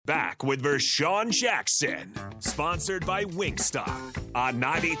back with Vershawn Jackson. Sponsored by Wingstop on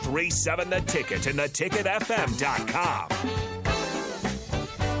 93.7 The Ticket and theticketfm.com.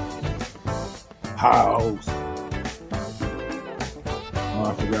 House. Oh,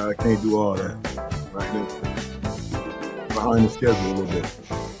 I forgot I can't do all that right now. Behind the schedule a little bit.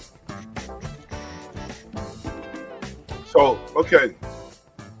 So, okay.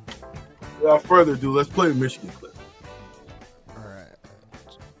 Without further ado, let's play the Michigan clip. All right.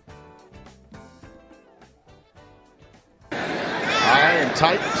 High and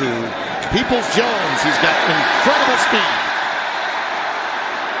tight to Peoples-Jones. He's got incredible speed.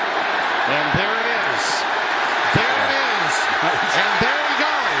 And there it is. There it is. And there he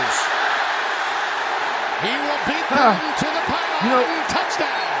goes. He will beat them to the pylon.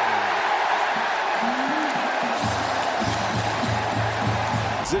 Touchdown.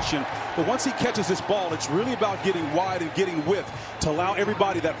 But once he catches this ball, it's really about getting wide and getting width to allow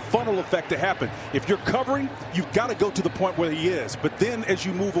everybody that funnel effect to happen. If you're covering, you've got to go to the point where he is. But then as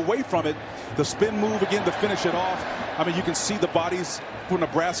you move away from it, the spin move again to finish it off. I mean, you can see the bodies for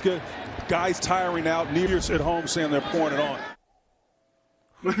Nebraska, guys tiring out, Nears at home saying they're pouring it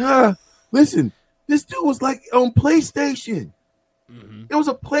on. Listen, this dude was like on PlayStation. Mm-hmm. It was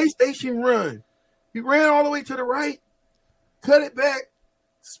a PlayStation run. He ran all the way to the right, cut it back,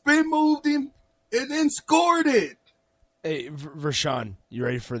 spin moved him, and then scored it. Hey, Vershawn, you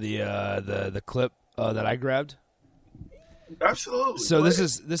ready for the clip that I grabbed? Absolutely. So this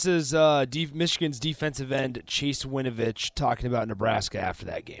is Michigan's defensive end Chase Winovich talking about Nebraska after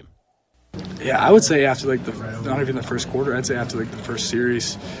that game. Yeah, I would say after not even the first quarter, I'd say after the first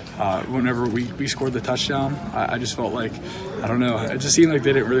series, whenever we scored the touchdown, I just felt like, I don't know, it just seemed like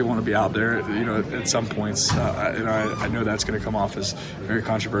they didn't really want to be out there, at some points. I know that's going to come off as very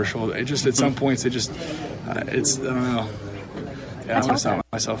controversial. It just, at some points, it's, I don't know. Yeah, I'm going to stop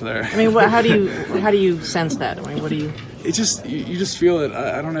myself there. I mean, how do you sense that? I mean, what do you? It just you just feel it.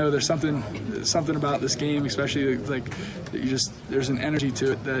 I don't know. There's something about this game, especially like there's an energy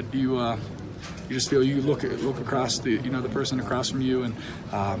to it that you just feel. You look across the the person across from you, and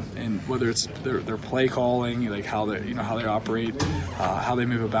whether it's their play calling, like how they operate, how they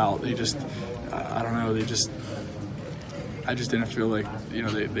move about. They just I don't know. I just didn't feel like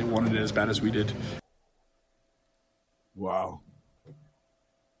they wanted it as bad as we did. Wow.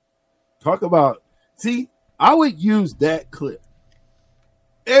 Talk about, see, I would use that clip.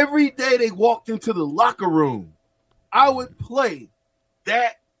 Every day they walked into the locker room, I would play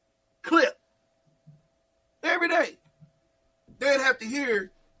that clip. Every day. They'd have to hear,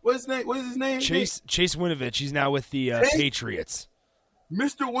 what is his name? Chase Winovich. He's now with the Patriots.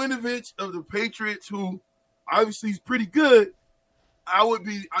 Mr. Winovich of the Patriots, who obviously is pretty good.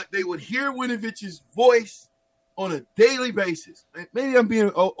 They would hear Winovich's voice on a daily basis. Maybe I'm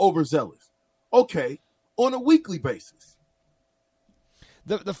being overzealous. Okay, on a weekly basis.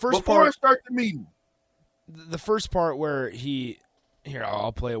 The first before part, I start the meeting. The first part where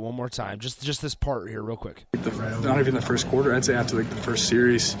I'll play it one more time. Just this part here, real quick. Not even the first quarter. I'd say after the first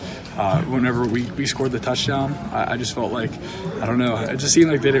series, whenever we scored the touchdown, I just felt like, I don't know. It just seemed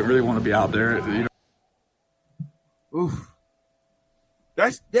like they didn't really want to be out there. Oof.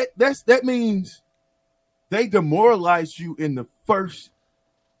 That means they demoralized you in the first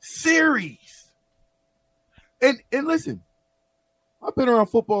series. And listen, I've been around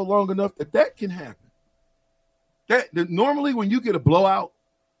football long enough that can happen. Normally when you get a blowout,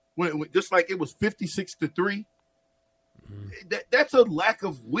 when just like it was 56-3, that's a lack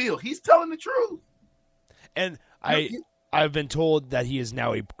of will. He's telling the truth. And I've been told that he is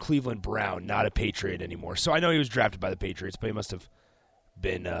now a Cleveland Brown, not a Patriot anymore. So I know he was drafted by the Patriots, but he must have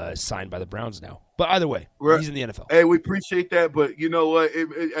been signed by the Browns now. But either way, he's in the NFL. Hey, we appreciate that, but you know what?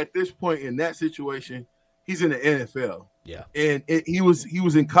 At this point in that situation, he's in the NFL. Yeah, and he was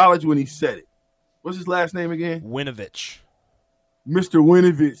in college when he said it. What's his last name again? Winovich. Mr.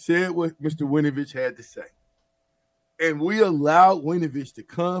 Winovich said what Mr. Winovich had to say, and we allowed Winovich to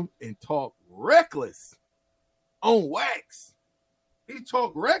come and talk reckless on wax. He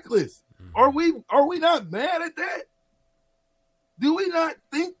talked reckless. Mm-hmm. Are we not mad at that? Do we not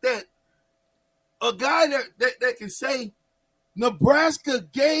think that a guy that can say Nebraska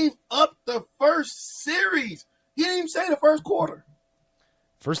gave up the first series? He didn't even say the first quarter.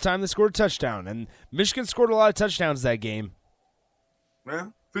 First time they scored a touchdown, and Michigan scored a lot of touchdowns that game.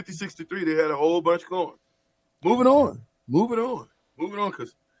 Man, 56-3, they had a whole bunch going. Moving on,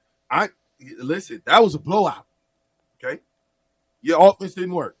 because listen, that was a blowout. Okay, your offense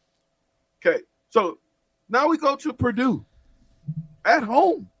didn't work. Okay, so now we go to Purdue. At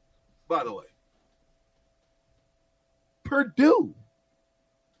home, by the way. Purdue.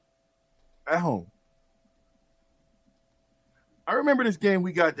 at home. I remember this game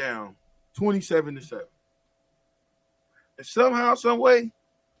we got down 27-7. And somehow, some way,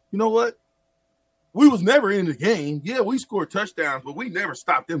 you know what? We was never in the game. Yeah, we scored touchdowns, but we never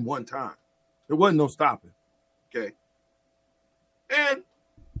stopped them one time. There wasn't no stopping. Okay. And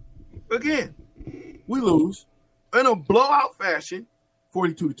again, we lose in a blowout fashion,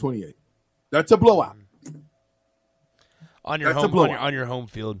 42-28. That's a blowout. On your home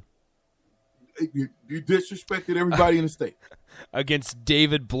field. You disrespected everybody in the state. Against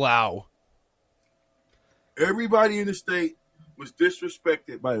David Blau. Everybody in the state was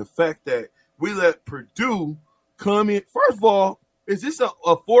disrespected by the fact that we let Purdue come in. First of all, is this a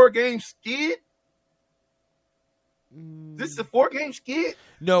 4-game skid? This is a 4-game skid?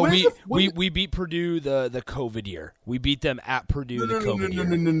 No, we beat Purdue the COVID year. We beat them at Purdue COVID year.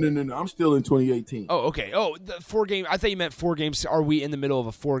 No. I'm still in 2018. Oh, okay. Oh, the 4-game. I thought you meant 4 games. Are we in the middle of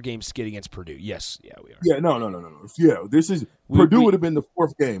a 4-game skid against Purdue? Yes. Yeah, we are. Yeah, no. Yeah, this is Purdue would have been the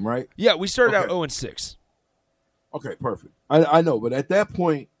 4th game, right? Yeah, we started out 0-6. Okay, perfect. I know, but at that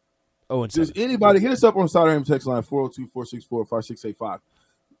point, 0-7. Does anybody hit us up on Southern text line 402-464-5685?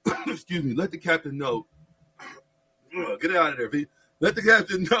 Excuse me. Let the captain know. Get out of there, V. Let the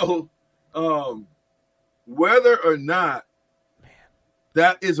captain know whether or not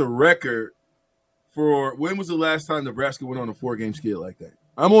that is a record for when was the last time Nebraska went on a 4-game skid like that?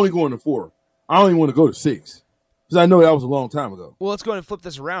 I'm only going to 4. I don't even want to go to 6 because I know that was a long time ago. Well, let's go ahead and flip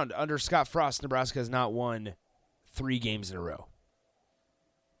this around. Under Scott Frost, Nebraska has not won 3 games in a row.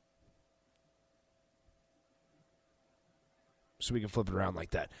 So we can flip it around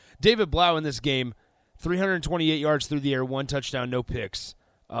like that. David Blau in this game, 328 yards through the air, 1 touchdown, no picks.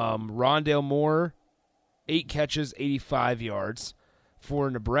 Rondale Moore, 8 catches, 85 yards. For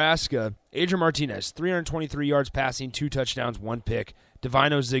Nebraska, Adrian Martinez, 323 yards passing, 2 touchdowns, 1 pick.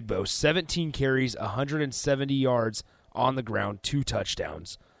 Divino Zigbo, 17 carries, 170 yards on the ground, 2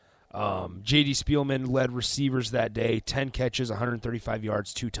 touchdowns. J.D. Spielman led receivers that day, 10 catches, 135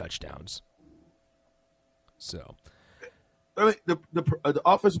 yards, 2 touchdowns. So, I mean, the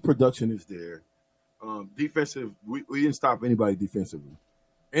offensive production is there. Defensive, we didn't stop anybody defensively.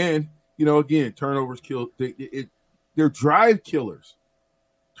 And, again, turnovers kill. They're drive killers.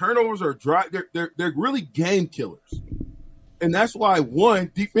 Turnovers are drive. They're really game killers. And that's why,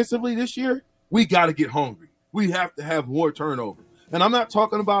 one, defensively this year, we got to get hungry. We have to have more turnovers. And I'm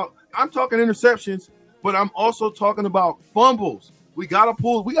talking interceptions, but I'm also talking about fumbles. We got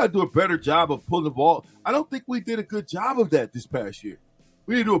to do a better job of pulling the ball. I don't think we did a good job of that this past year.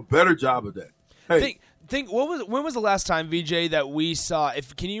 We need to do a better job of that. Hey, when was the last time, VJ, that we saw?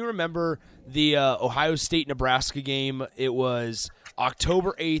 Can you remember the Ohio State-Nebraska game? It was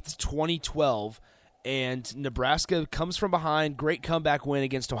October 8th, 2012, and Nebraska comes from behind. Great comeback win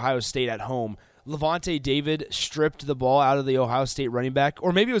against Ohio State at home. Levante David stripped the ball out of the Ohio State running back,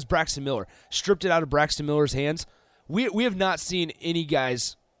 or maybe it was Braxton Miller, stripped it out of Braxton Miller's hands. We have not seen any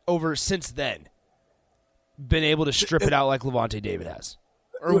guys since then been able to strip it out like Levante David has,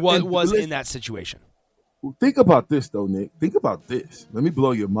 or was in that situation. Think about this, though, Nick. Think about this. Let me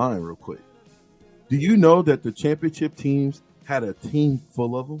blow your mind real quick. Do you know that the championship teams had a team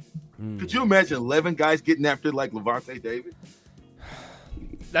full of them? Could you imagine 11 guys getting after like Levante David?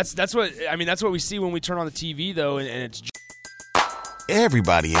 That's what we see when we turn on the TV, though, and it's.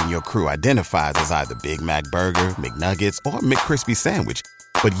 Everybody in your crew identifies as either Big Mac Burger, McNuggets, or McCrispy Sandwich.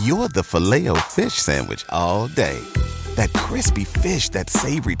 But you're the Filet-O-Fish Sandwich all day. That crispy fish, that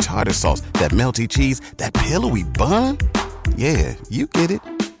savory tartar sauce, that melty cheese, that pillowy bun. Yeah, you get it.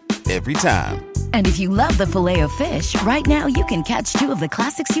 Every time. And if you love the Filet-O-Fish, right now you can catch 2 of the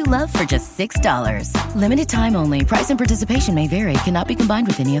classics you love for just $6. Limited time only. Price and participation may vary. Cannot be combined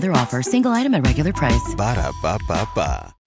with any other offer. Single item at regular price. Ba-da-ba-ba-ba.